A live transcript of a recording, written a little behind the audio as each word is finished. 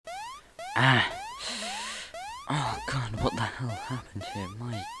Ah. Oh god, what the hell happened here?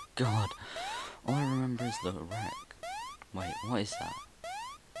 My god. All I remember is the wreck. Wait, what is that?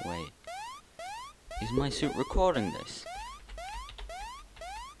 Wait. Is my suit recording this?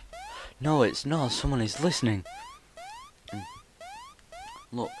 No, it's not. Someone is listening.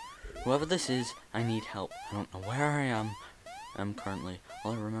 Look, whoever this is, I need help. I don't know where I am currently.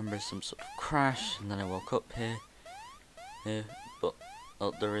 All I remember is some sort of crash, and then I woke up here, but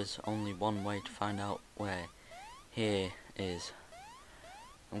there is only one way to find out where here is.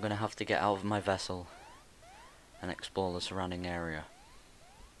 I'm gonna have to get out of my vessel and explore the surrounding area.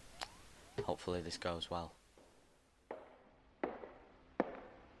 Hopefully this goes well.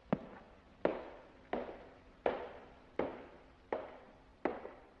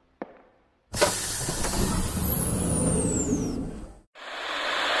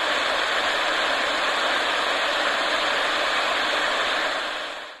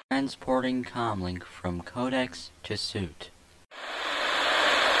 Transporting comlink from Codex to suit.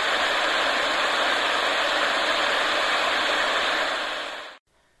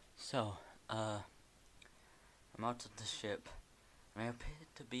 So, I'm out of the ship, and I appear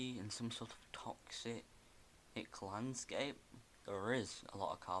to be in some sort of toxic landscape. There is a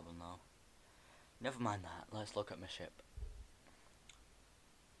lot of carbon though. Never mind that, let's look at my ship.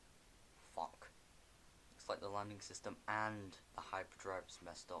 Fuck. Looks like the landing system and the hyperdrive's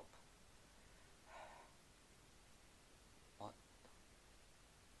messed up. What?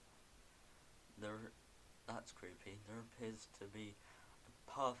 That's creepy. There appears to be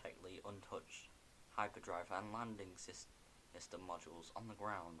a perfectly untouched hyperdrive and landing system modules on the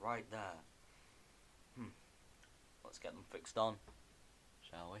ground right there. Let's get them fixed on,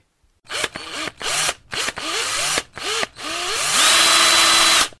 shall we?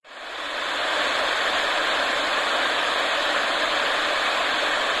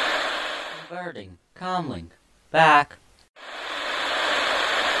 Converting comlink back.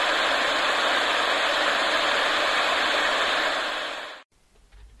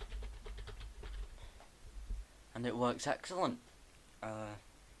 And it works excellent.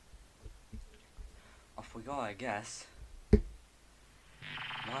 Off we go, I guess.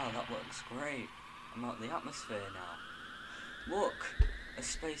 Wow, that looks great. I'm out in the atmosphere now. Look, a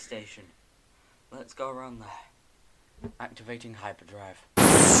space station. Let's go around there. Activating hyperdrive.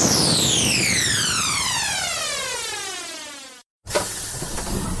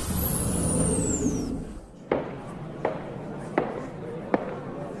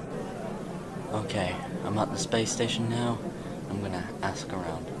 Okay, I'm at the space station now. I'm gonna ask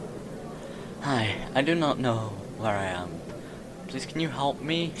around. Hi, I do not know where I am. Please, can you help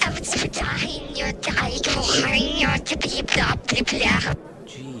me?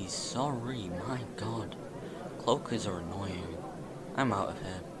 Jeez, sorry, my god. Cloakers are annoying. I'm out of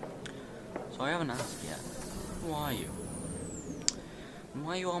here. So I haven't asked yet. Who are you? And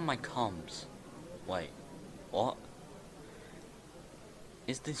why are you on my comms? Wait, what?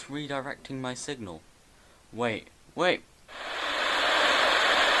 Is this redirecting my signal? Wait.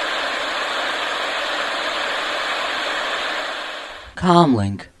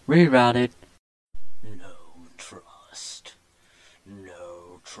 Comlink rerouted. No trust.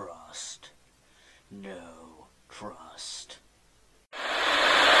 No trust. No trust.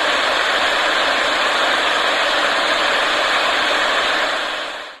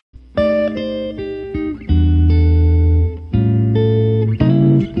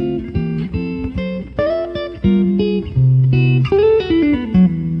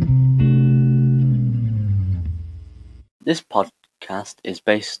 This podcast is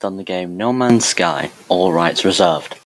based on the game No Man's Sky, all rights reserved.